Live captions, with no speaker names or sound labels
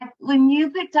when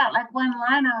you picked out like one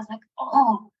line, I was like,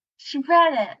 oh, she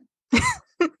read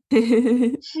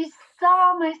it. She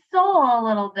saw my soul a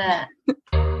little bit.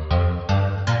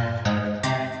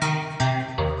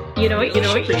 You know what you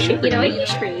should read.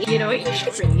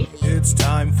 It's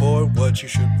time for What You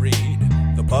Should Read,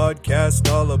 the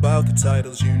podcast all about the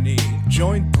titles you need.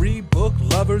 Join 3 book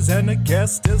lovers and a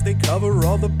guest as they cover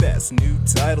all the best new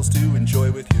titles to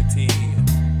enjoy with your tea.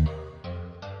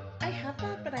 I have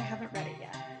that, but I haven't read it yet.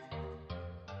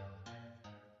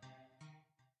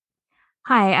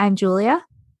 Hi, I'm Julia.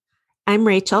 I'm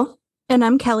Rachel. And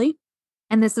I'm Kelly.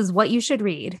 And this is What You Should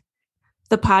Read,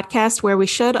 the podcast where we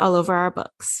should all over our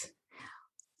books.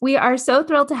 We are so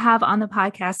thrilled to have on the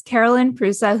podcast Carolyn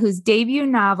Prusa, whose debut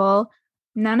novel,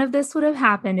 None of This Would Have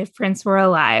Happened If Prince Were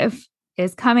Alive,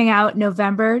 is coming out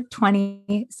November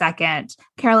 22nd.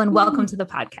 Carolyn, welcome to the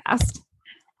podcast.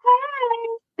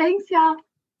 Hi. Thanks, y'all.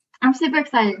 I'm super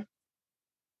excited.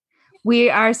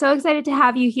 We are so excited to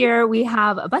have you here. We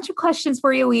have a bunch of questions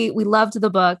for you. We loved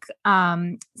the book.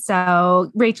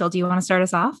 So, Rachel, do you want to start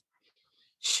us off?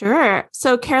 Sure.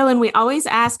 So, Carolyn, we always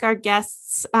ask our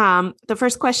guests, the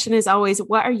first question is always,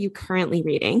 what are you currently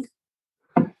reading?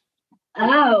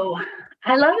 Oh,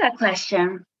 I love that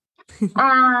question. So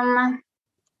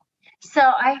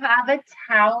I have a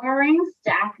towering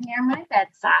stack near my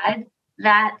bedside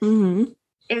that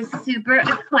is super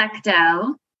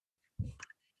eclecto.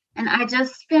 And I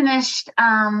just finished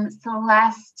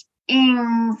Celeste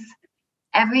Ng's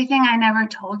Everything I Never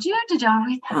Told You. Did y'all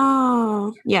read that?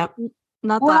 Oh, yeah.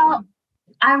 Not that one.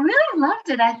 I really loved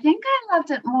it. I think I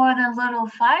loved it more than Little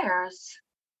Fires.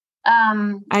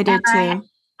 I did too.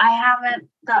 I haven't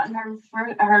gotten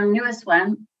her newest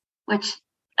one, which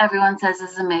everyone says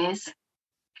is a maze.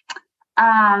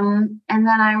 And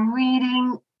then I'm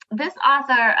reading this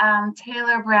author,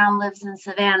 Taylor Brown, lives in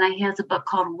Savannah. He has a book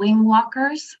called Wing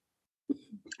Walkers.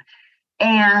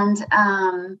 And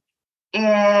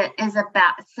it is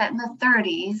set in the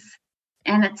 30s.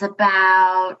 And it's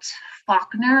about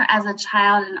Faulkner as a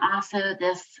child and also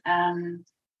this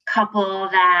couple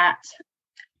that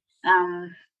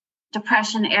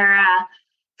Depression era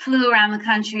flew around the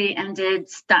country and did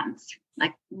stunts,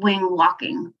 like wing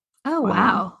walking. Oh,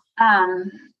 wow.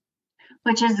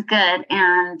 Which is good.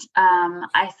 And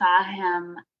I saw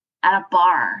him at a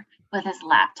bar with his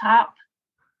laptop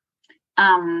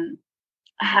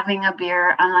having a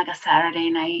beer on like a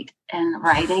Saturday night and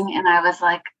writing. And I was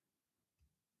like,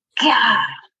 God,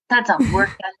 that's a work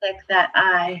ethic that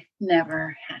I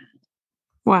never had.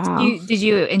 Wow. Did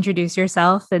you introduce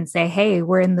yourself and say, hey,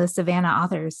 we're in the Savannah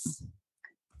Authors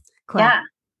Club?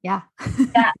 Yeah.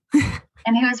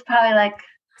 And he was probably like,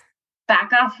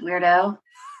 back off, weirdo.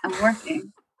 I'm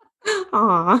working.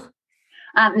 Aw.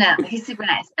 No, he's super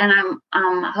nice. And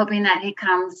I'm hoping that he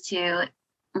comes to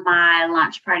my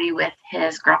launch party with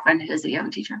his girlfriend, who's a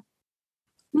yoga teacher.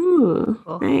 Ooh,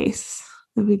 cool. Nice.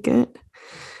 That'd be good.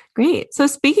 Great. So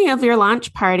speaking of your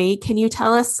launch party, can you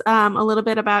tell us a little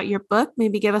bit about your book?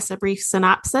 Maybe give us a brief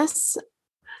synopsis.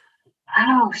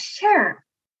 Oh, sure.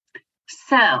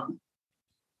 So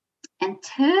in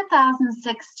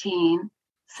 2016,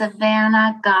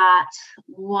 Savannah got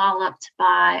walloped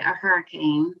by a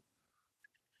hurricane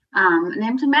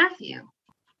named Matthew.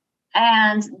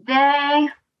 And they,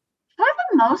 for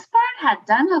the most part, had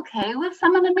done okay with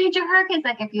some of the major hurricanes.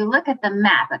 Like if you look at the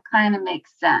map, it kind of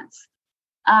makes sense.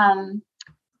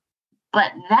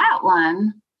 But that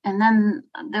one, and then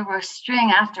there were a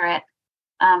string after it,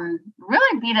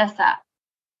 really beat us up.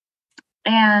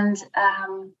 And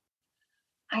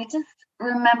I just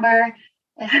remember,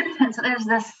 so there's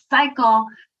this cycle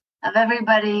of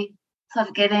everybody sort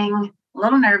of getting a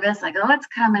little nervous, like, oh, it's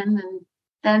coming. And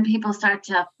then people start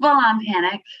to full on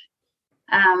panic.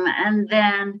 And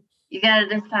then you got to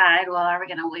decide, well, are we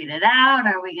going to wait it out?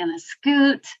 Are we going to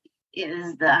scoot?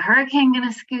 Is the hurricane going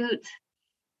to scoot?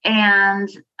 And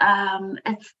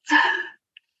it's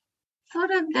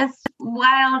sort of this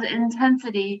wild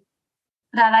intensity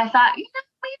that I thought,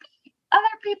 maybe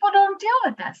other people don't deal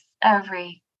with this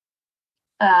every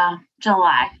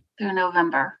July through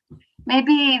November.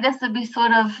 Maybe this would be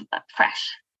sort of fresh.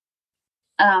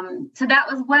 So that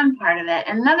was one part of it.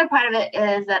 And another part of it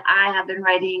is that I have been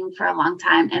writing for a long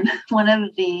time. And one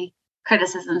of the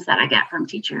criticisms that I get from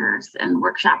teachers and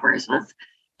workshoppers was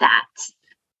that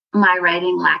my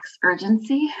writing lacks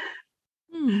urgency,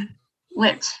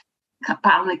 which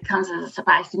probably comes as a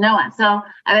surprise to no one. So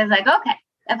I was like, okay,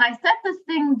 if I set this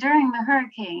thing during the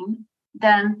hurricane,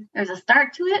 then there's a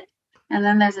start to it and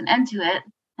then there's an end to it.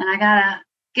 And I gotta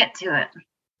get to it.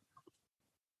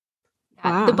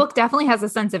 Wow. The book definitely has a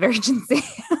sense of urgency.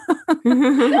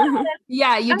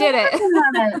 Yeah, you did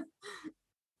it.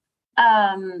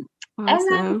 And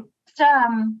Awesome.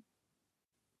 then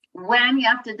when you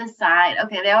have to decide,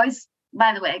 okay, they always,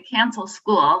 by the way, cancel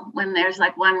school when there's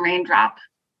like one raindrop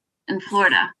in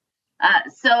Florida.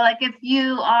 So like if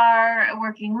you are a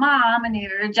working mom and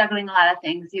you're juggling a lot of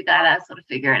things, you gotta sort of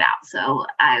figure it out. So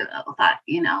I thought,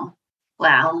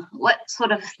 well, what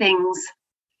sort of things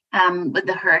would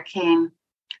the hurricane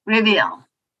reveal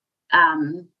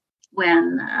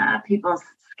when people's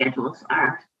schedules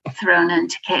are thrown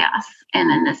into chaos? And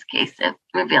in this case, it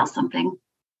reveals something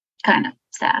kind of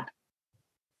sad.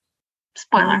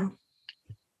 Spoiler.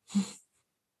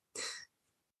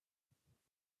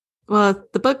 Well,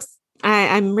 the books,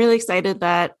 I'm really excited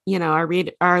that,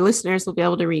 our listeners will be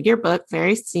able to read your book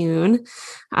very soon.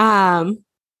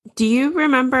 Do you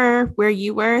remember where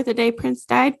you were the day Prince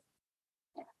died?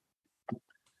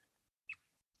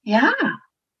 Yeah.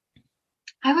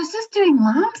 I was just doing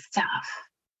mom stuff.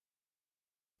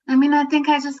 I mean, I think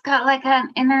I just got like an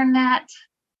internet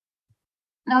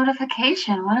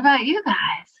notification. What about you guys?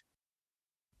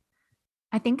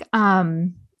 I think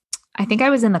I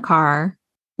was in the car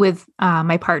with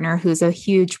my partner, who's a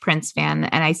huge Prince fan,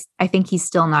 and I think he's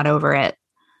still not over it.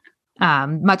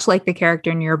 Much like the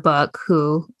character in your book,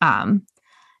 who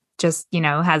just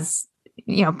has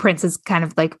Prince has kind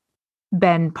of like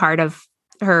been part of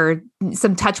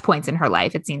some touch points in her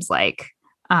life. It seems like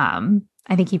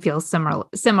I think he feels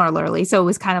similarly. So it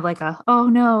was kind of like oh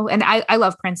no, and I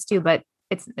love Prince too, but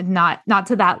it's not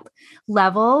to that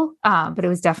level. But it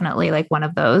was definitely like one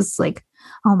of those like,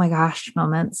 oh my gosh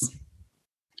moments.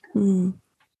 Mm.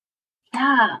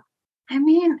 Yeah. I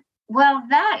mean, well,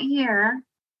 that year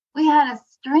we had a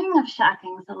string of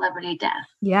shocking celebrity deaths.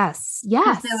 Yes. There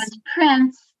was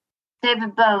Prince,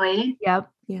 David Bowie. Yep.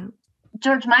 Yeah.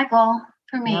 George Michael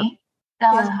for me. Yep.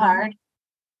 That was hard.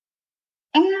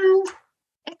 And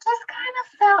it just kind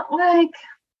of felt like,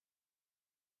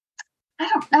 I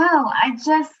don't know. I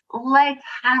just like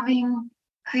having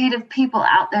creative people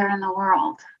out there in the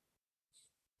world.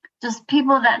 Just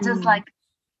people that just like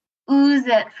ooze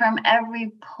it from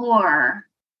every pore.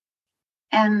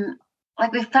 And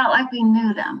like we felt like we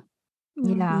knew them.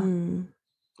 Yeah.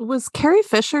 Was Carrie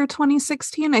Fisher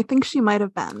 2016? I think she might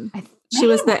have been. She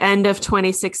was the end of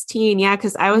 2016. Yeah,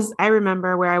 because I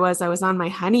remember where I was on my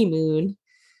honeymoon.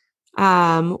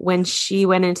 When she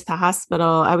went into the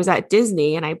hospital, I was at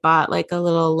Disney and I bought like a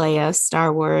little Leia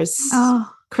Star Wars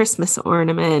Christmas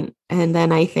ornament. And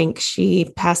then I think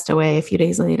she passed away a few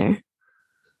days later.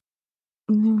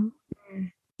 Mm-hmm.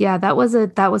 Yeah, that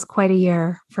was quite a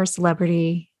year for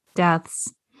celebrity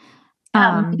deaths.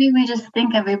 Maybe we just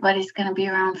think everybody's going to be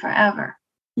around forever.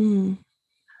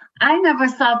 I never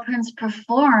saw Prince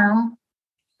perform.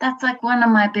 That's like one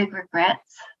of my big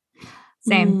regrets.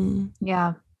 Same.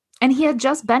 Yeah. And he had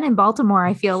just been in Baltimore,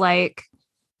 I feel like.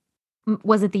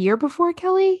 Was it the year before,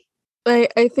 Kelly?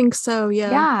 I think so,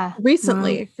 yeah. Yeah.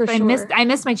 Recently, for sure. I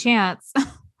missed my chance.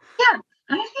 Yeah.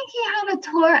 I think he had a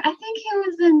tour. I think he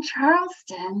was in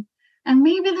Charleston. And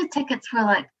maybe the tickets were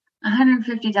like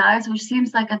 $150, which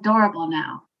seems like adorable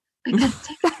now. Because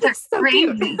tickets are so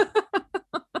crazy.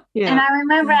 Yeah. And I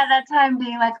remember at that time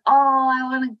being like, oh, I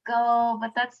want to go,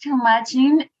 but that's too much.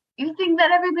 And you think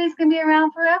that everybody's going to be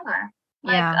around forever.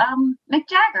 Like Mick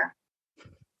Jagger.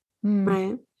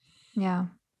 Right. Yeah.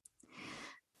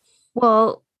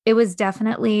 Well, it was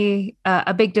definitely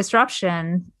a big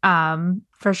disruption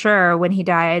for sure when he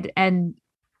died. And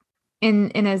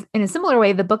in a similar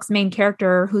way, the book's main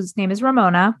character, whose name is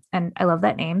Ramona, and I love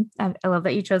that name. I love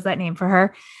that you chose that name for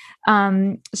her.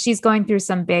 She's going through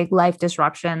some big life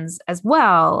disruptions as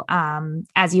well.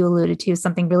 As you alluded to,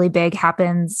 something really big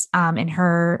happens in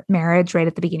her marriage right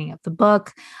at the beginning of the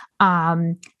book.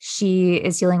 She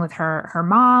is dealing with her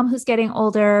mom, who's getting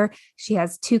older. She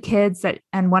has 2 kids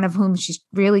and one of whom she's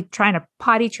really trying to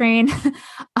potty train.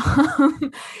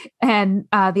 And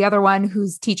the other one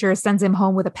whose teacher sends him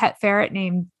home with a pet ferret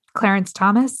named Clarence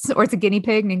Thomas, or it's a guinea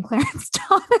pig named Clarence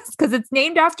Thomas, because it's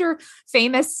named after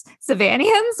famous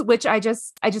Savannahans, which I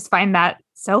just find that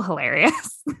so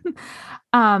hilarious.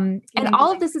 And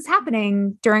all of this is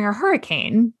happening during a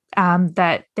hurricane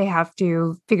that they have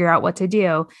to figure out what to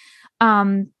do.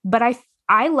 But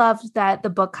I loved that the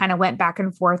book kind of went back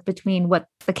and forth between what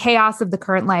the chaos of the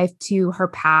current life to her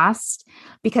past,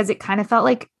 because it kind of felt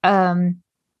like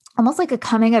almost like a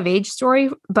coming of age story,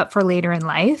 but for later in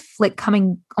life, like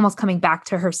coming back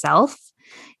to herself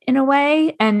in a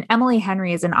way. And Emily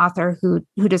Henry is an author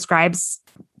who describes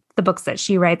the books that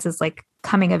she writes as like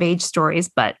coming of age stories,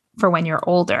 but for when you're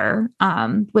older,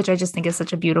 which I just think is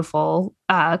such a beautiful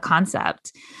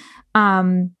concept.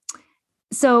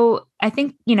 So I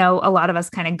think, a lot of us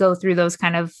kind of go through those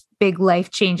kind of big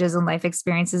life changes and life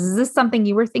experiences. Is this something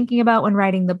you were thinking about when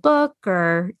writing the book,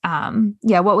 or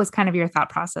what was kind of your thought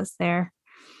process there?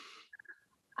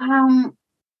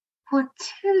 For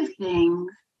two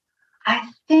things,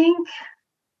 I think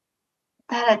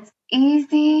that it's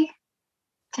easy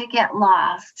to get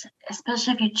lost,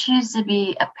 especially if you choose to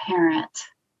be a parent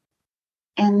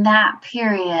in that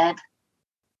period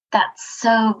that's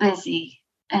so busy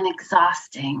and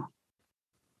exhausting.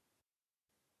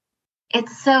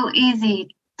 It's so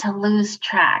easy to lose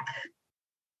track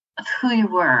of who you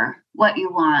were, what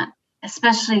you want,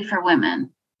 especially for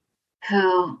women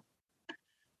who,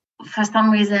 for some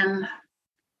reason,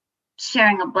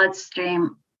 sharing a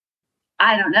bloodstream,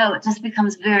 I don't know, it just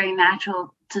becomes very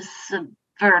natural to subvert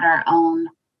our own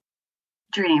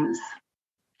dreams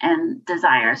and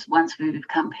desires once we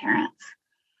become parents.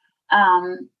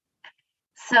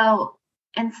 So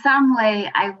in some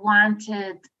way, I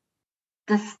wanted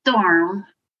the storm,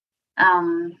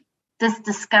 this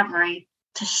discovery,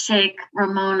 to shake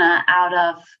Ramona out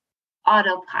of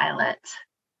autopilot,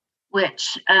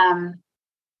 which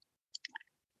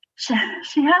she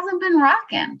hasn't been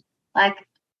rocking. Like,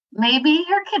 maybe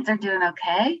her kids are doing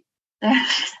okay.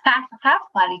 She's half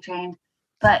potty trained,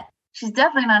 but she's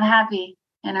definitely not happy,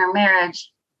 and her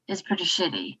marriage is pretty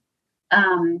shitty.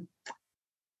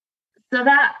 So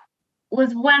that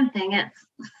was one thing. It's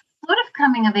sort of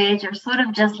coming of age, or sort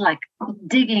of just like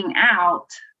digging out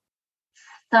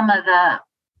some of the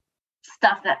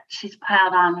stuff that she's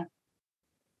piled on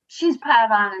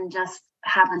and just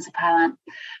happens to pile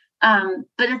on.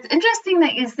 But it's interesting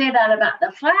that you say that about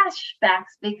the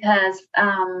flashbacks, because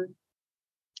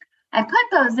I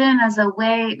put those in as a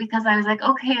way, because I was like,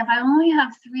 okay, if I only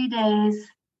have 3 days,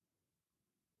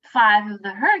 5 of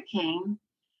the hurricane,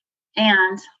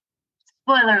 and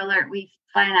spoiler alert, we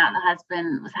find out the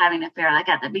husband was having an affair like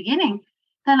at the beginning,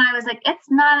 then I was like, it's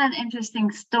not an interesting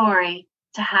story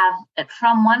to have it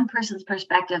from one person's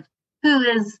perspective who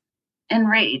is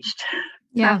enraged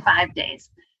for 5 days.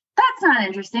 That's not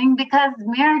interesting, because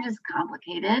marriage is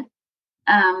complicated.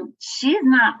 She's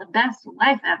not the best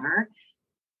wife ever.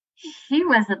 He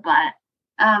was a butt.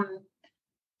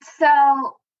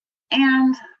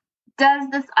 And does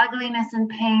this ugliness and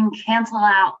pain cancel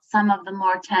out some of the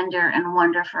more tender and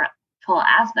wonderful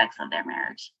aspects of their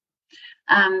marriage?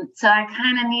 So I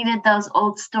kind of needed those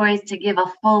old stories to give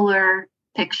a fuller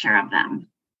picture of them.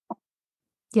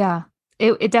 Yeah,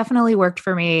 it definitely worked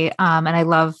for me. And I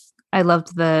loved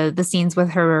the scenes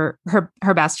with her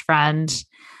best friend,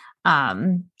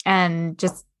 and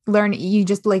just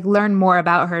learn more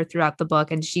about her throughout the book.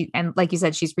 And like you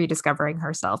said, she's rediscovering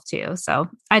herself too. So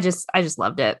I just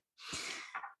loved it.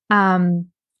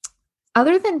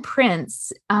 Other than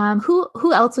Prince,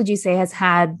 who else would you say has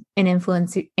had an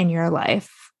influence in your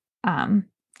life,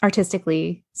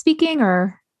 artistically speaking,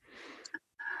 or?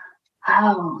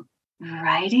 Oh,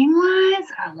 writing wise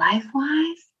or life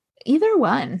wise? Either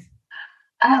one.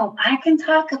 Oh, I can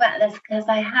talk about this because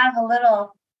I have a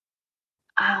little,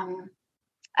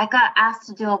 I got asked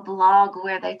to do a blog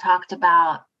where they talked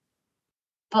about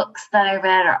books that I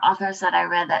read or authors that I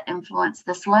read that influenced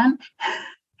this one.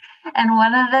 And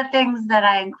one of the things that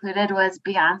I included was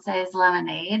Beyonce's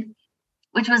Lemonade,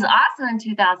 which was also in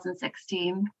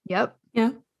 2016. Yep.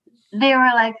 Yeah. They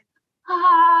were like,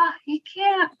 you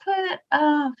can't put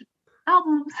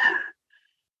albums.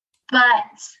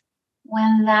 But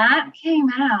when that came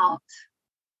out,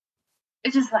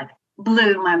 it just like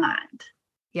blew my mind.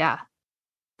 Yeah.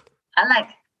 I like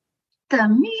the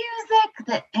music,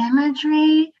 the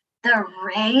imagery, the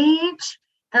rage,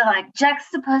 the like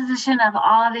juxtaposition of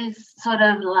all these sort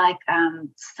of like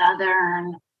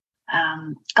Southern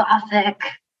Gothic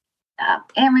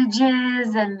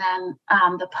images, and then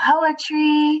the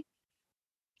poetry.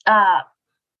 That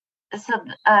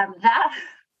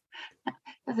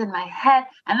was in my head.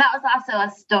 And that was also a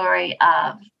story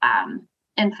of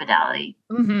infidelity.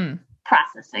 Mm-hmm.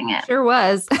 Processing it. Sure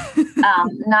was.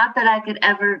 Not that I could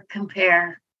ever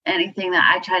compare anything that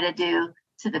I try to do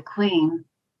to the Queen.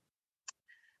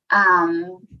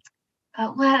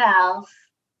 But what else?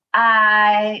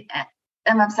 I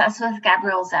am obsessed with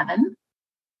Gabrielle Zevin.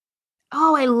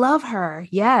 Oh, I love her.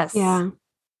 Yes. Yeah.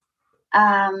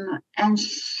 And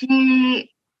she,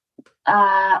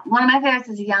 one of my favorites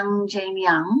is Young Jane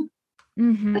Young,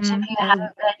 mm-hmm. which if you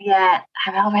haven't read yet,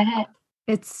 have y'all read it?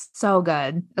 It's so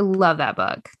good. I love that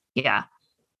book. Yeah.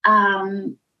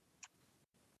 Who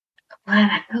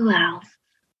else?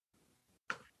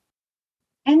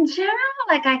 In general,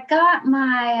 like I got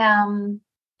my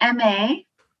MA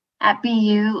at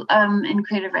BU in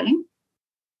creative writing.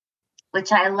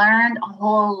 which I learned a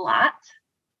whole lot,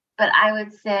 but I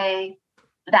would say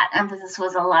that emphasis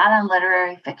was a lot on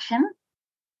literary fiction.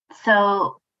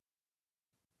 So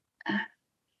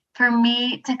for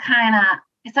me to I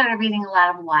started reading a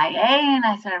lot of YA, and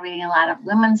I started reading a lot of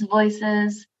women's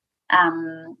voices,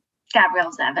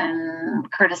 Gabrielle Zevin,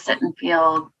 Curtis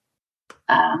Sittenfeld,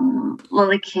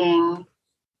 Lily King.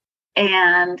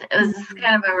 And it was just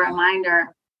kind of a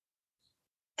reminder,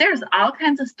 there's all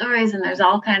kinds of stories and there's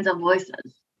all kinds of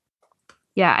voices.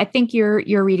 Yeah, I think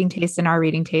your reading tastes and our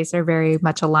reading tastes are very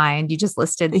much aligned. You just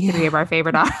listed 3 of our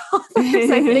favorite authors,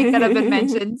 I think, that have been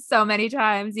mentioned so many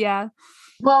times. Yeah.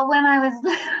 Well, when I was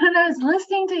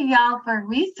listening to y'all for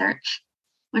research,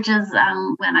 which is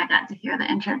when I got to hear the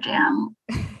intro jam,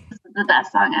 this is the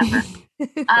best song ever.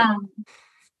 I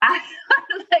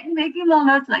was like making little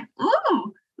notes, like,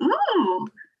 ooh,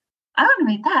 I want to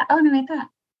make that.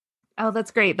 Oh, that's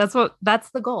great. That's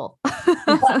the goal.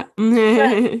 Yeah,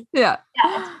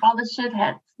 it's all the should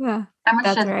heads. Yeah, I'm a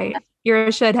that's should right. head. You're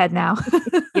a should head now.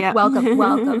 Yeah. Welcome. It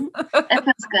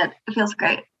feels good. It feels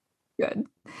great. Good.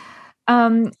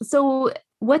 So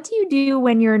what do you do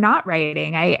when you're not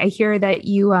writing? I hear that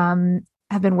you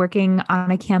have been working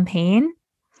on a campaign.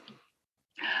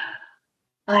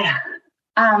 Oh yeah.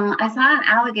 I saw an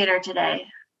alligator today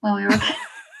when we were canvassing.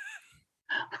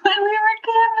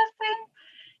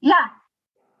 Yeah,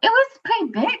 it was pretty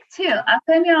big too. I'll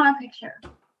send you all a picture.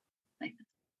 Like,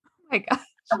 Oh my gosh.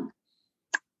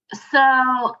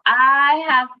 so I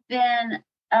have been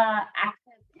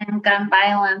active in gun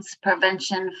violence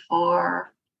prevention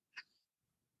for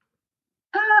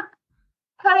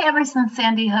probably ever since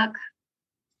Sandy Hook.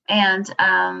 And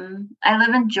I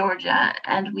live in Georgia,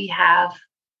 and we have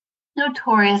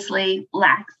notoriously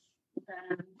lax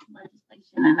gun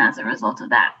legislation, and as a result of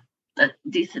that, a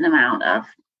decent amount of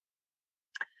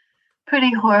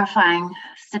pretty horrifying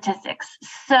statistics.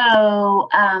 So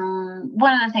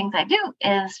one of the things I do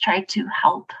is try to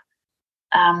help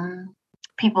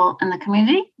people in the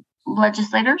community,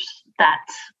 legislators that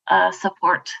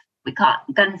support, we call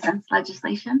it gun sense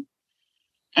legislation.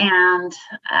 And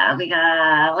we got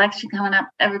an election coming up.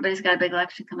 Everybody's got a big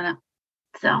election coming up.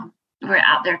 So we're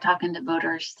out there talking to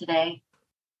voters today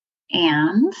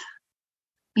and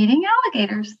feeding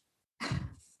alligators.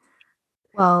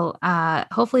 Well,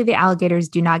 hopefully the alligators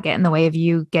do not get in the way of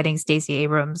you getting Stacey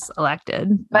Abrams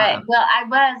elected. Right. Well, I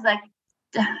was like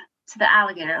to the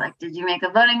alligator, like, did you make a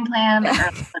voting plan? Or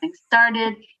voting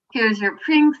started. Here's your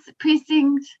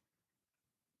precinct.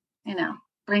 You know,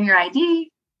 bring your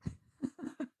ID.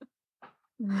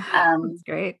 That's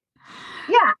great.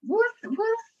 Yeah, we'll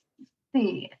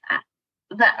see.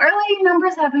 The early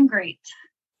numbers have been great,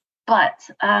 but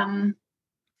I've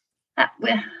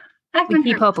We been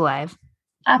keep hurt. hope alive.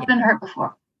 I've been hurt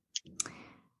before.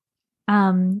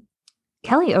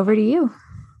 Kelly, over to you.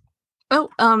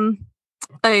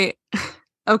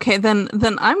 Okay,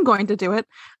 then I'm going to do it.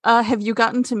 Have you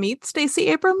gotten to meet Stacey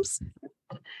Abrams?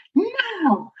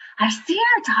 No, I've seen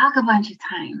her talk a bunch of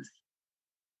times.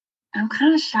 I'm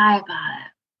kind of shy about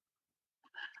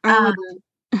it.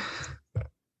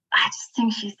 I just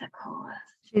think she's the coolest.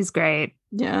 She's great.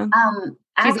 Yeah.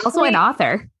 She's also an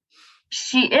author.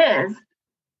 She is.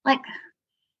 Like,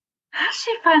 how does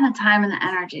she find the time and the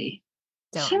energy?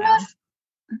 She must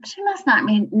not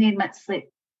need much sleep.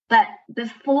 But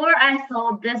before I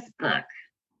sold this book,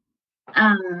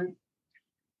 I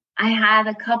had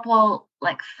a couple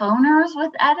like phoners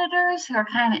with editors who are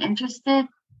kind of interested.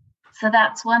 So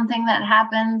that's one thing that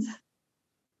happens.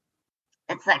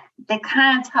 It's like they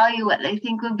kind of tell you what they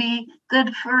think would be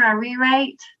good for a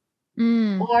rewrite.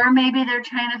 Or maybe they're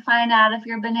trying to find out if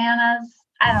you're bananas.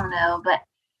 I don't know. But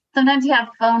sometimes you have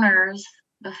phoners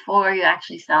before you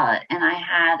actually sell it. And I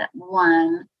had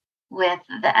one with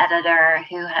the editor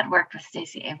who had worked with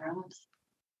Stacey Abrams.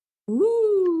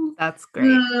 Ooh, that's great.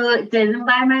 Who didn't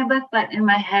buy my book, but in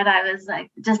my head I was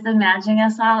like just imagining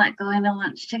us all like going to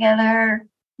lunch together,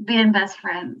 being best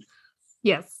friends.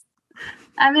 Yes.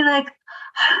 I'd be like,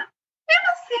 we're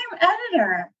the same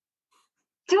editor.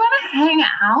 Do you want to hang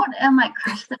out and like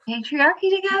crush the patriarchy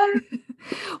together?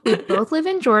 We both live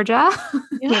in Georgia.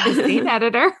 We have the same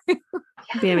editor.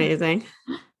 Be amazing.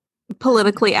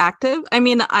 Politically active. I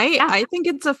mean, I think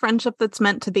it's a friendship that's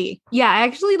meant to be. Yeah, I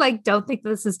actually don't think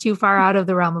this is too far out of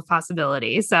the realm of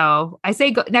possibility. So I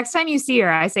say go, next time you see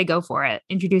her, I say go for it.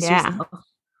 Introduce yourself.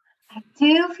 I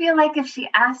do feel like if she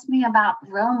asked me about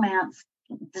romance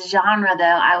genre, though,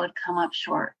 I would come up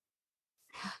short.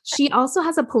 She also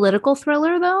has a political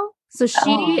thriller, though. So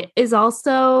she is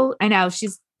also, I know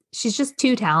she's just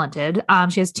too talented.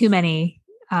 She has too many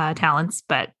talents,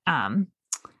 but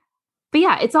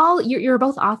yeah, it's all, you're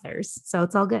both authors, so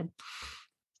it's all good.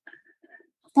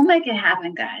 We'll make it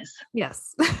happen, guys.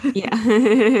 Yes.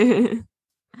 Yeah.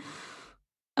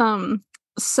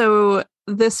 So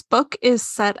this book is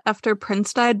set after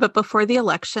Prince died, but before the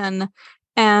election.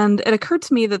 And it occurred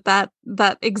to me that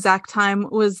exact time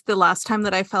was the last time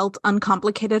that I felt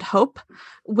uncomplicated hope,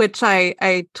 which I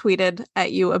tweeted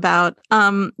at you about.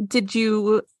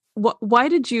 Why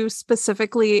did you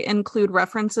specifically include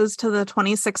references to the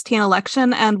 2016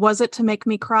 election? And was it to make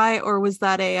me cry, or was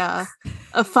that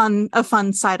a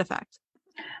fun side effect?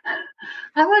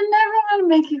 I would never want to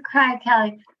make you cry,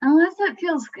 Kelly, unless it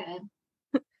feels good.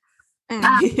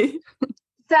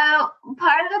 So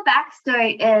part of the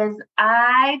backstory is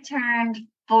I turned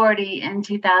 40 in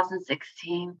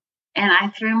 2016, and I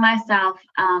threw myself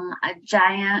a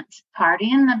giant party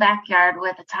in the backyard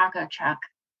with a taco truck.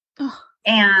 Oh.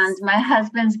 And my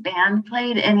husband's band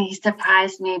played, and he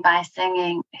surprised me by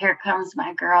singing "Here Comes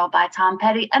My Girl" by Tom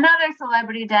Petty, another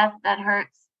celebrity death that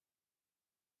hurts.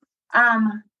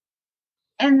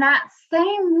 In that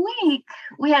same week,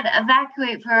 we had to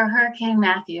evacuate for Hurricane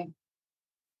Matthew.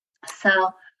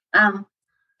 So it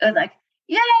was like,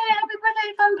 yay, happy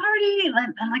birthday, fun party.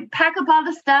 And like pack up all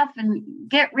the stuff and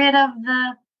get rid of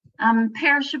the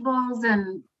perishables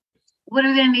and what are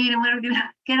we going to need and what are we going to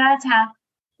get out of town.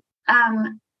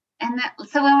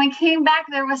 So when we came back,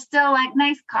 there was still like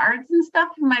nice cards and stuff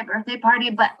for my birthday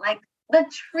party, but like the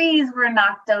trees were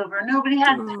knocked over. Nobody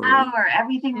had power.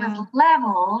 Everything was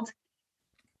leveled.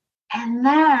 And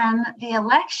then the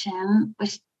election,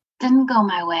 which didn't go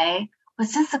my way,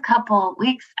 was just a couple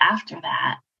weeks after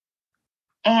that.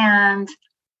 And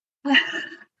I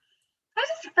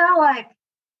just felt like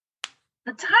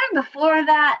the time before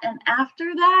that and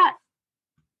after that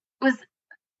was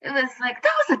like,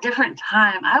 that was a different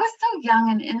time. I was so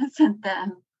young and innocent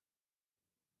then.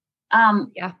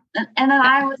 And then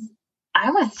I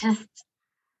was just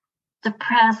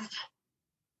depressed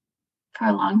for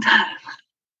a long time.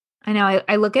 I know.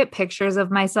 I look at pictures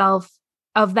of myself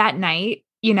of that night,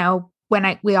 you know,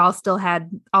 when we all still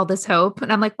had all this hope.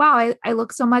 And I'm like, wow, I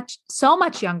look so much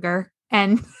younger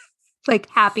and like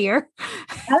happier.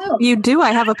 Oh, You do.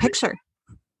 I have a picture.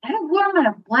 I wore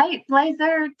my white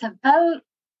blazer to vote.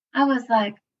 I was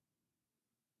like,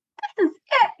 this is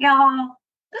it, y'all.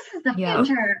 This is the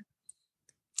future.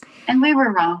 And we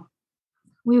were wrong.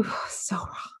 We were so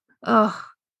wrong. Oh.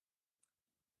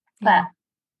 But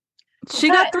she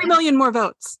got 3 million more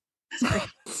votes. Sorry.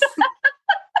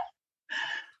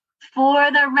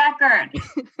 For the record.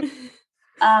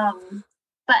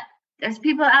 But there's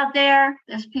people out there.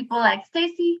 There's people like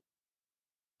Stacy.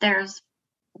 There's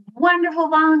wonderful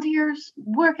volunteers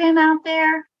working out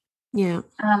there. Yeah.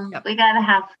 We got to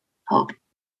have hope.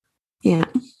 Yeah.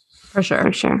 For sure.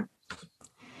 For sure.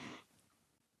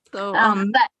 So,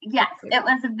 but yes, it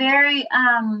was a very,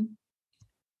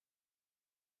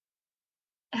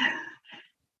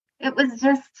 it was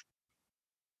just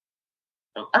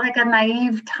like a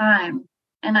naive time.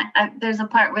 And I there's a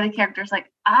part where the character's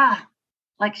like,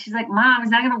 like she's like, Mom,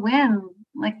 he's not going to win.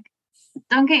 Like,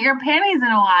 don't get your panties in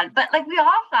a wad. But like, we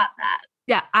all thought that.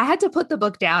 Yeah, I had to put the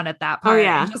book down at that part. Oh,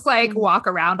 yeah. And just like walk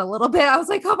around a little bit. I was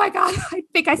like, oh my God, I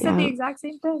think I said the exact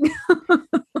same thing.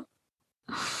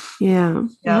 Yeah.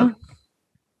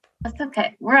 That's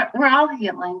okay. We're all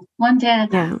healing one day at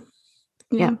a time.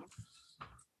 Yeah.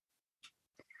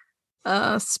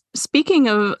 Speaking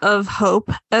of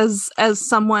hope, as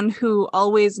someone who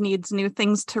always needs new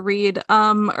things to read,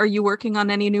 are you working on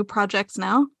any new projects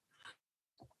now?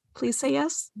 Please say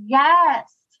yes.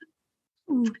 Yes.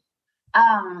 The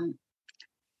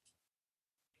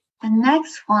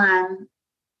next one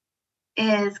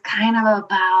is kind of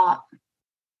about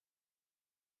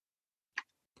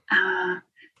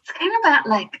it's kind of about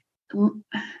like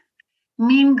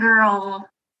mean girl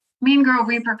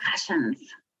repercussions,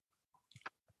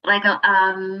 like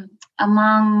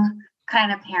among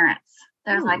kind of parents.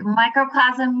 There's like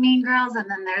microcosm mean girls, and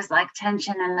then there's like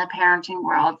tension in the parenting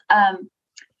world. And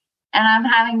I'm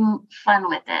having fun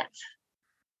with it.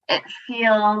 It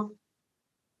feels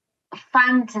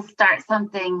fun to start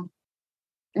something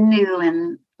new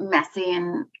and messy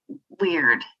and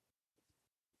weird,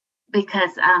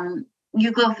 because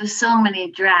you go through so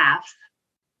many drafts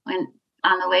when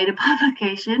on the way to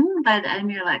publication, but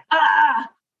and you're like, I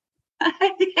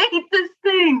hate this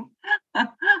thing. I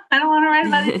don't want to write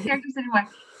about these characters anymore.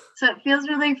 So it feels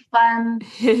really fun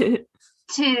to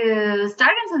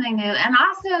start on something new, and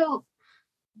also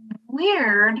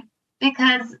weird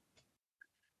because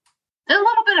there's a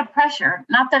little bit of pressure.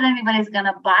 Not that anybody's going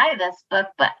to buy this book,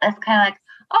 but it's kind of like,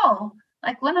 oh,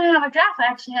 like when I have a draft, I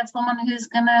actually have someone who's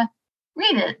going to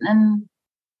read it and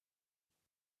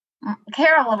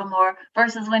care a little more,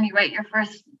 versus when you write your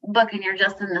first book and you're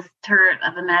just in this turret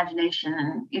of imagination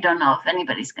and you don't know if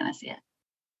anybody's going to see it.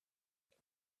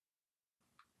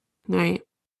 Right.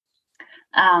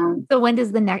 So when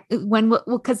does the next,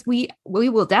 because we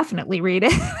will definitely read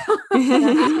it.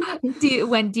 do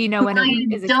you know when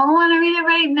you don't want to read it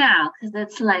right now because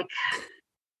it's like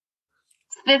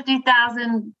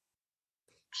 50,000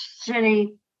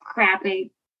 shitty,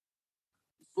 crappy,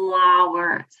 blah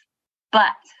words.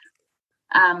 But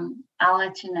I'll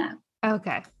let you know.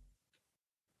 Okay.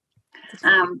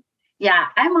 Yeah,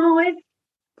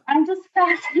 I'm just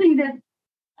fascinated.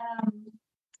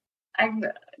 I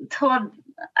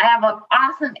have an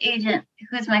awesome agent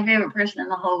who's my favorite person in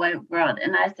the whole wide world.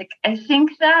 And I was like, I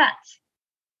think that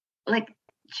like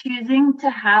choosing to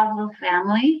have a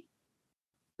family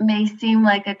may seem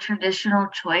like a traditional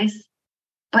choice,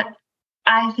 but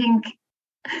I think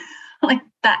like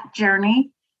that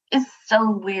journey is so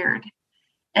weird.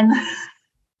 And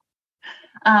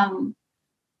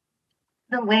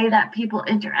the way that people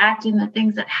interact and the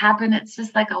things that happen, it's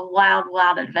just like a wild,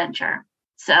 wild adventure.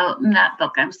 So in that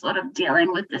book, I'm sort of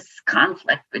dealing with this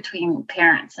conflict between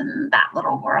parents and that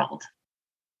little world.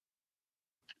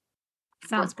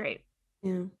 Sounds great.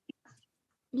 Yeah.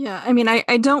 Yeah. I mean,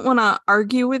 I don't want to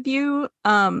argue with you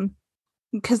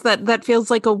because that feels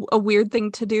like a weird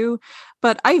thing to do,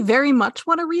 but I very much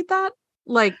want to read that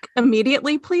like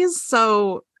immediately, please.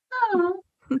 So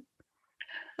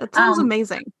that sounds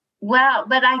amazing. Well,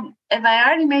 but if I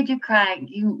already made you cry,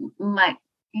 you might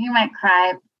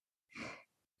cry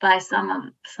by some of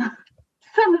the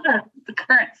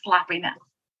current sloppiness.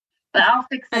 But I'll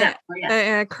fix it up for you.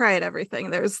 I cry at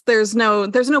everything. There's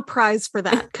no prize for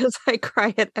that because I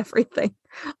cry at everything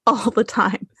all the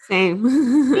time. Same.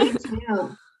 Me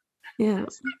too. Yeah.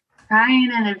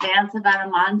 Crying in advance about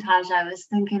a montage I was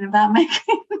thinking about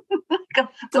making. Like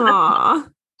Aww.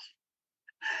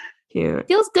 Cute.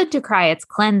 Feels good to cry. It's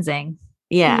cleansing.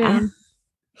 Yeah.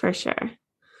 For sure.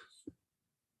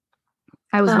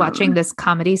 I was watching this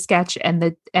comedy sketch and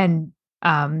it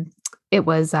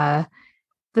was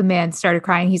the man started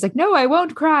crying. He's like, "No, I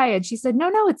won't cry." And she said,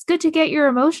 No, it's good to get your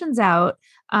emotions out.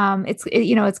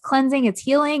 It's cleansing, it's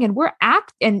healing, and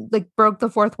and like broke the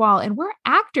fourth wall, and we're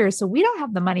actors, so we don't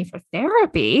have the money for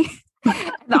therapy.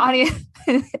 The audience,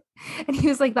 and he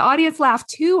was like, the audience laughed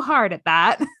too hard at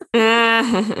that.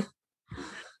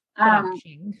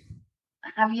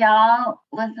 Have y'all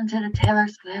listened to the Taylor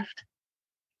Swift?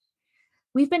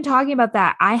 We've been talking about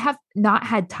that. I have not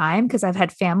had time because I've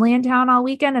had family in town all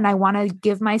weekend, and I want to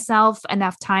give myself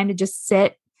enough time to just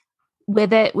sit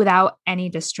with it without any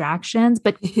distractions.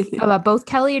 But both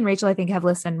Kelly and Rachel, I think, have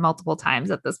listened multiple times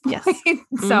at this point. Yes.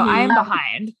 So I am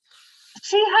behind.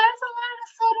 She has a lot of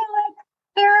sort of like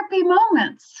therapy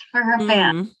moments for her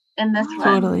fans in this one.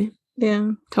 Totally.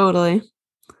 Yeah. Totally.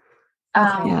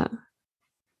 Yeah.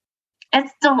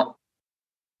 It's still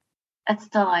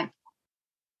like,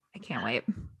 I can't wait.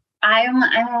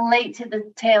 I'm late to the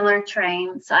Taylor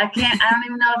train, so I don't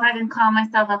even know if I can call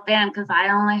myself a fan because I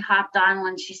only hopped on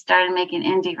when she started making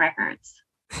indie records.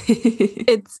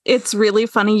 It's really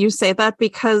funny you say that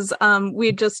because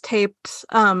we just taped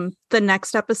the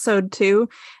next episode too,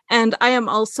 and I am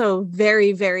also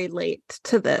very, very late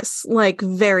to this, like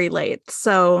very late.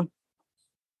 So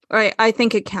I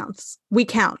think it counts. We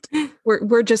count.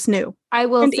 We're just new. I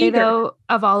will say though,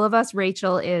 of all of us,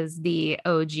 Rachel is the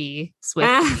OG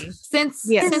Swiftie since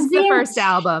the first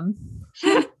album.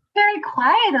 She's very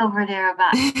quiet over there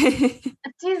about it.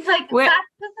 She's like, this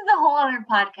is a whole other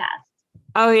podcast.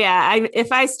 Oh yeah.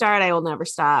 If I start, I will never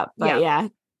stop. But yeah,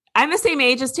 I'm the same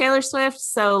age as Taylor Swift.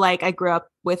 So like I grew up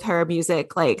with her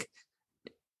music, like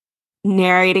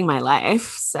narrating my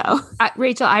life. So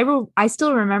Rachel, I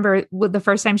still remember the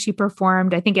first time she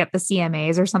performed, I think at the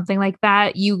CMAs or something like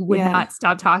that, you would not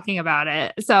stop talking about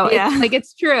it. So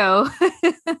it's true. I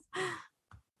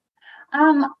think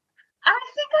I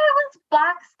was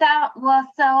boxed out. Well,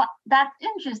 so that's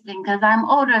interesting because I'm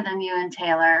older than you and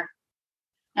Taylor.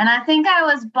 And I think I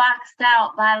was boxed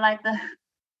out by like the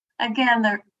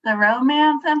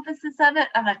romance emphasis of it.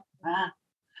 I'm like,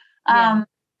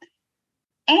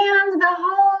 and the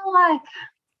whole like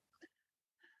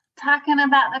talking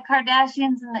about the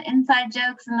Kardashians and the inside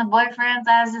jokes and the boyfriends,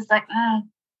 I was just like,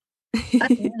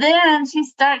 But then she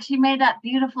made that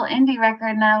beautiful indie record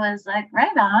and I was like,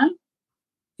 right on.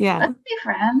 Yeah. Let's be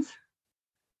friends.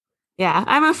 Yeah.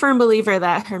 I'm a firm believer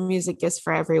that her music is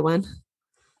for everyone.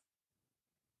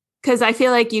 Because I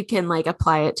feel like you can like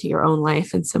apply it to your own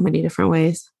life in so many different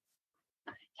ways.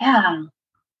 Yeah.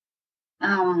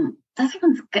 This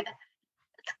one's good.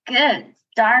 It's good. It's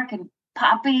dark and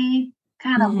poppy,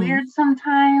 kind of Mhm. weird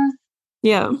sometimes.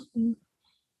 Yeah.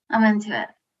 I'm into it.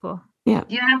 Cool. Yeah.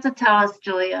 You have to tell us,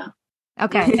 Julia.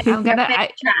 Okay. I'm Your gonna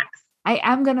favorite tracks. I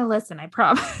am gonna listen, I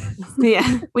promise.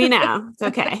 Yeah. We know. It's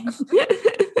okay.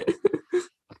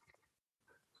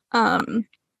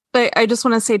 But I just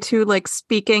want to say too, like,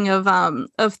 speaking of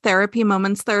therapy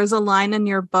moments, there's a line in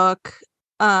your book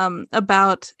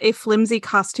about a flimsy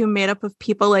costume made up of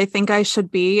people I think I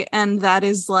should be, and that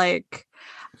is like,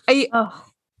 Oh,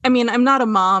 I mean, I'm not a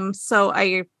mom, so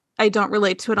I don't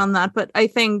relate to it on that, but I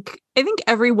think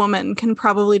every woman can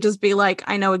probably just be like,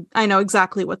 I know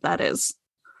exactly what that is.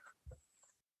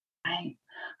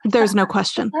 There's no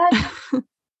question. I'm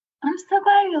so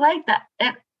glad you like that.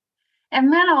 It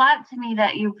meant a lot to me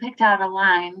that you picked out a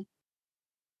line,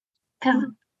 because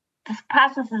this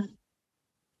process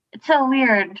it's so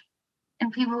weird,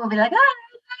 and people will be like,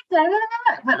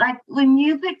 but like when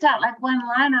you picked out like one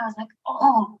line, I was like,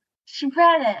 oh, she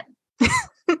read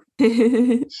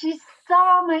it. She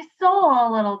saw my soul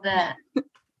a little bit.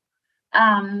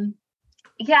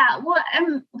 Yeah, well,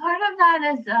 and part of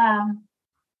that is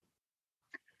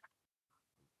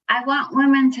I want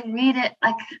women to read it.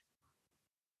 Like,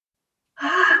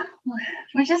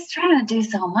 we're just trying to do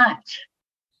so much.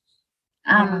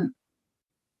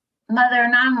 Mother,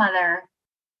 non-mother,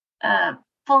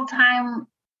 full-time,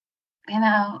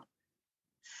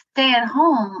 stay at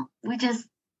home. We just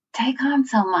take on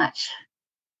so much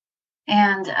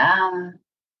and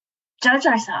judge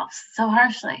ourselves so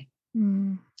harshly,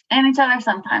 and each other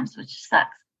sometimes, which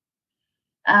sucks.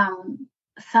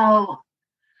 So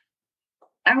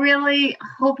I really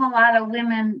hope a lot of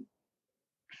women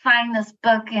find this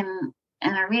book and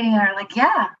are reading it, are like,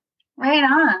 yeah, right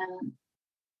on.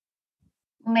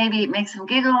 And maybe it makes them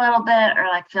giggle a little bit, or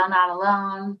like feel not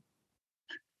alone.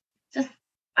 Just,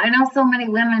 I know so many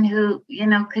women who,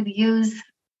 could use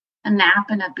a nap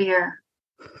and a beer.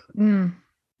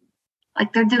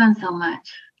 Like, they're doing so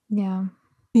much. Yeah.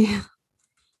 Yeah.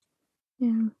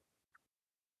 Yeah.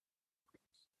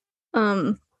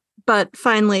 But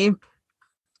finally,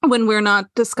 when we're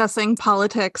not discussing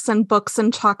politics and books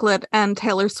and chocolate and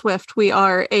Taylor Swift, we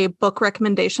are a book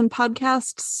recommendation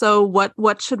podcast. So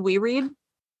what should we read?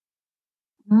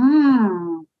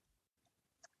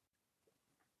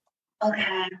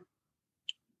 Okay.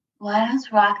 What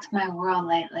has rocked my world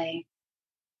lately?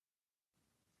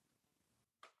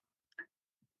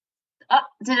 Oh,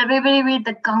 did everybody read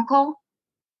The Guncle?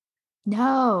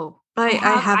 No. I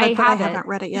haven't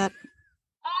read it yet.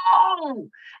 Oh,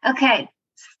 okay.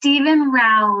 Stephen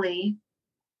Rowley.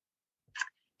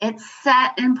 It's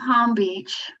set in Palm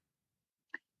Beach.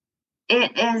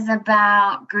 It is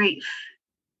about grief.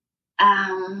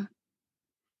 And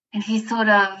he's sort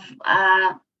of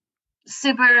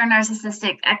super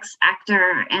narcissistic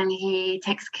ex-actor, and he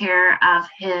takes care of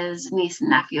his niece and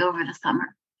nephew over the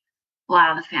summer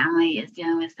while the family is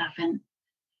dealing with stuff. And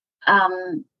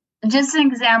just an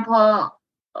example,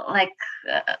 like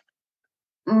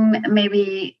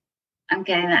maybe I'm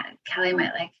getting that Kelly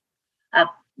might like,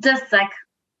 just like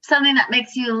something that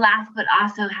makes you laugh but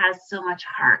also has so much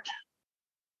heart.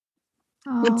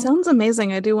 It sounds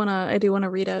amazing. I do want to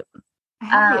read it. I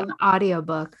have the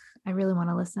audiobook. I really want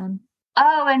to listen.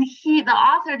 Oh, and the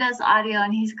author does audio,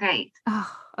 and he's great.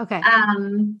 Oh, okay.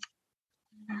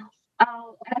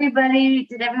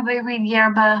 Did everybody read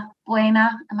Yerba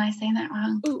Buena? Am I saying that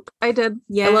wrong? Ooh, I did.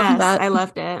 Yeah, I love that. I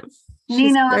loved it.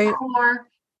 Nina Accor.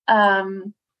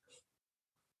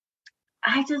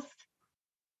 I just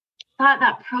thought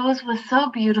that prose was so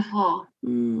beautiful.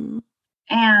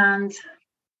 And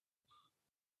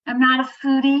I'm not a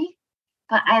foodie,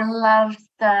 but I loved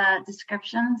the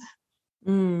descriptions.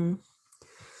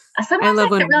 Sometimes I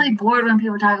get really bored when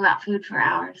people talk about food for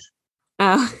hours.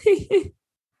 Oh,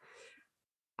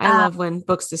 I love when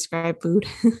books describe food.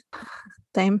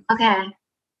 Same. Okay.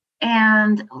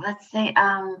 And let's say,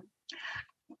 and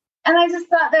I just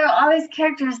thought there were all these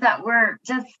characters that were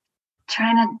just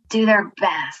trying to do their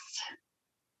best.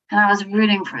 And I was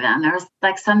rooting for them. There was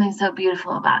like something so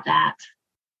beautiful about that.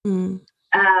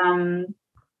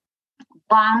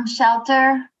 Bomb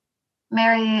Shelter,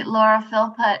 Mary Laura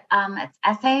Philpott, it's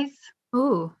essays.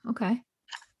 Ooh, okay.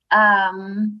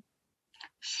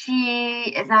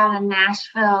 She is out of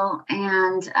Nashville,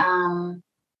 and some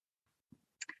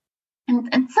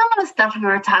of the stuff we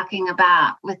were talking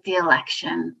about with the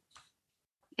election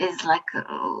is like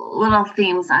little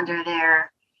themes under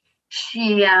there.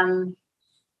 She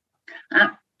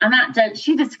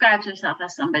she describes herself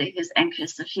as somebody who's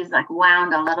anxious, so she's like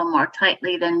wound a little more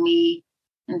tightly than me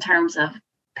in terms of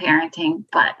parenting,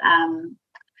 but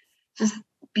just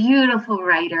beautiful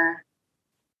writer.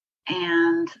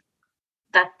 And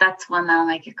that's one that'll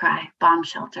make you cry. Bomb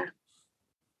Shelter.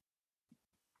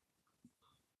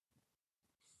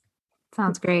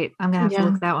 Sounds great. I'm gonna have to Yeah.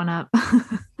 look that one up.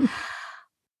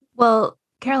 Well,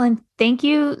 Carolyn, thank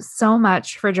you so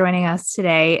much for joining us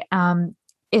today.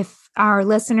 If our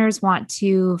listeners want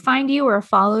to find you or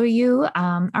follow you,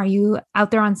 are you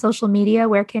out there on social media?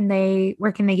 Where can they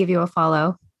give you a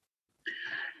follow?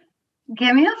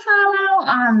 Give me a follow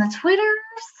on the Twitters.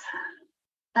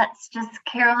 That's just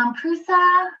Carolyn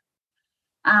Prusa.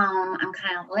 I'm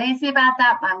kind of lazy about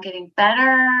that, but I'm getting better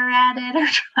at it or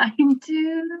trying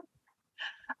to.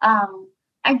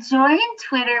 I joined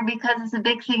Twitter because it's a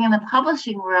big thing in the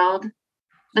publishing world,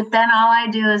 but then all I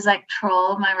do is like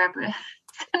troll my representatives.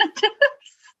 I'm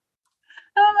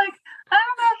like, I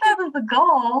don't know if that was the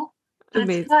goal. But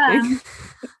it's Amazing.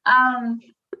 fun.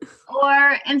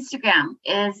 Or Instagram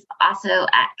is also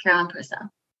at Carolyn Prusa.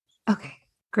 Okay,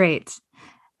 great.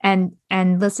 And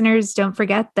listeners, don't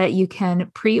forget that you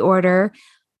can pre-order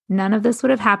None of This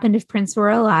Would Have Happened If Prince Were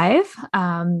Alive,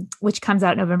 which comes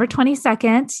out November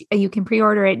 22nd. You can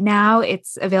pre-order it now.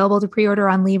 It's available to pre-order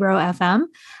on Libro FM,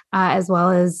 as well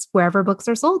as wherever books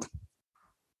are sold.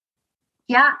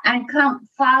 Yeah, and come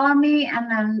follow me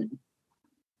and then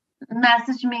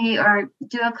message me or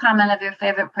do a comment of your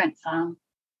favorite Prince song.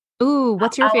 Ooh,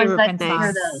 what's your I always favorite like Prince to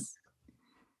hear song? those.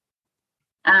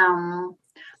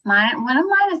 One of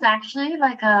mine is actually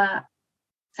like a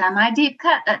semi-deep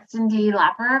cut that Cyndi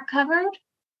Lauper covered.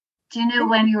 Do you know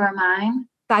When You Were Mine?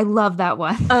 I love that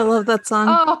one. I love that song.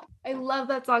 Oh, I love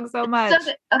that song so much.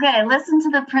 So, okay, listen to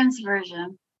the Prince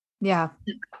version. Yeah.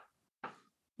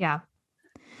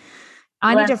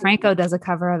 Ani Bless DeFranco does a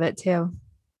cover of it too.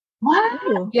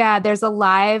 What? Yeah, there's a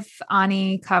live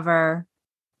Ani cover.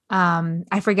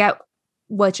 I forget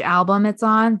which album it's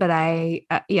on, but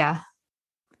yeah.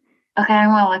 Okay, I'm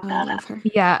gonna look I that love up. her.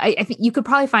 Yeah, I think you could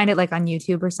probably find it like on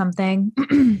YouTube or something.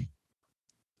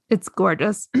 It's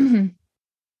gorgeous.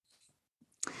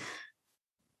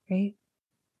 Great.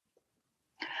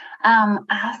 I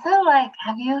also like,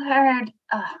 have you heard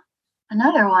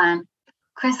another one?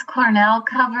 Chris Cornell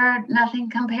covered Nothing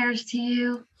Compares to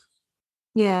You.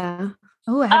 Yeah.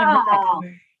 Oh, I haven't heard that Oh.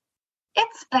 cover.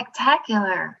 It's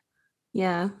spectacular.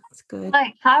 Yeah. It's good.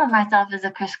 Like, proud of myself as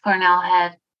a Chris Cornell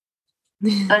head,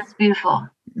 but it's beautiful.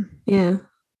 Yeah.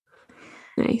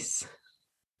 Nice.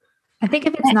 I think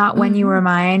if it's not When You Were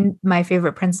Mine, my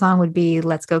favorite Prince song would be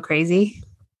Let's Go Crazy.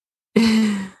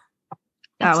 That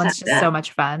It's one's so just so good.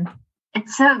 much fun.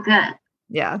 It's so good.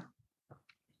 Yeah.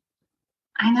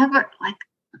 I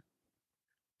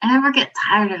never get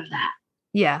tired of that.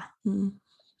 Yeah. Mm.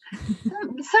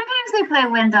 Sometimes they play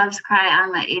When Doves Cry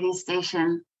on my 80s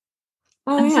station.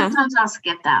 Oh And yeah. sometimes I'll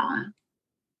skip that one.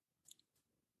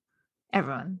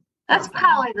 Everyone. That's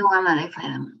probably the one that they play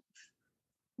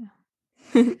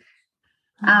the most.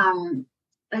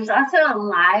 There's also a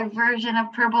live version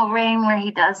of Purple Rain where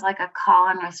he does like a call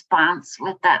and response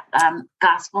with that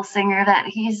gospel singer that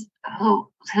whose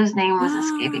name was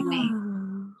escaping me.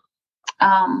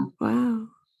 Wow.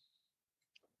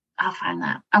 I'll find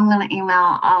that. I'm gonna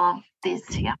email all of these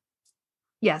to you.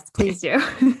 Yes, please do.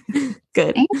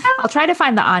 Good. I'll try to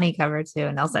find the Ani cover too,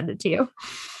 and I'll send it to you.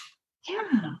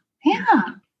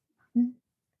 Yeah.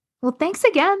 Well, thanks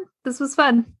again. This was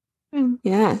fun.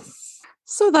 Yes.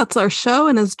 So that's our show.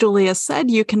 And as Julia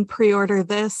said, you can pre-order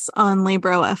this on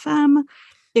Libro FM.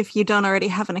 If you don't already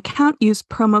have an account, use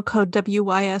promo code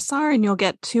WYSR and you'll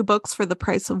get 2 books for the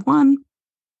price of 1.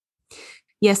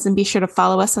 Yes, and be sure to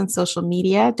follow us on social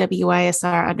media,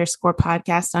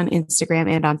 WYSR_podcast on Instagram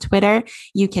and on Twitter.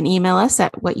 You can email us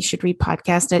at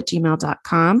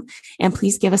whatyoushouldreadpodcast@gmail.com. And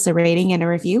please give us a rating and a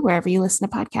review wherever you listen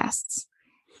to podcasts.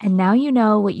 And now you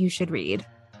know what you should read.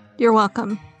 You're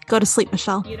welcome. Go to sleep,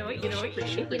 Michelle.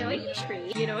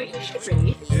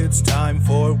 It's time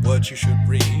for What You Should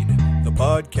Read, the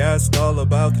podcast all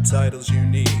about the titles you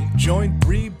need. Join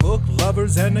 3 book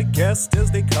lovers and a guest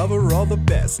as they cover all the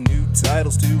best new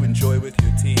titles to enjoy with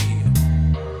your tea.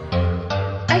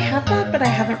 I have that, but I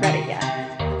haven't read it yet.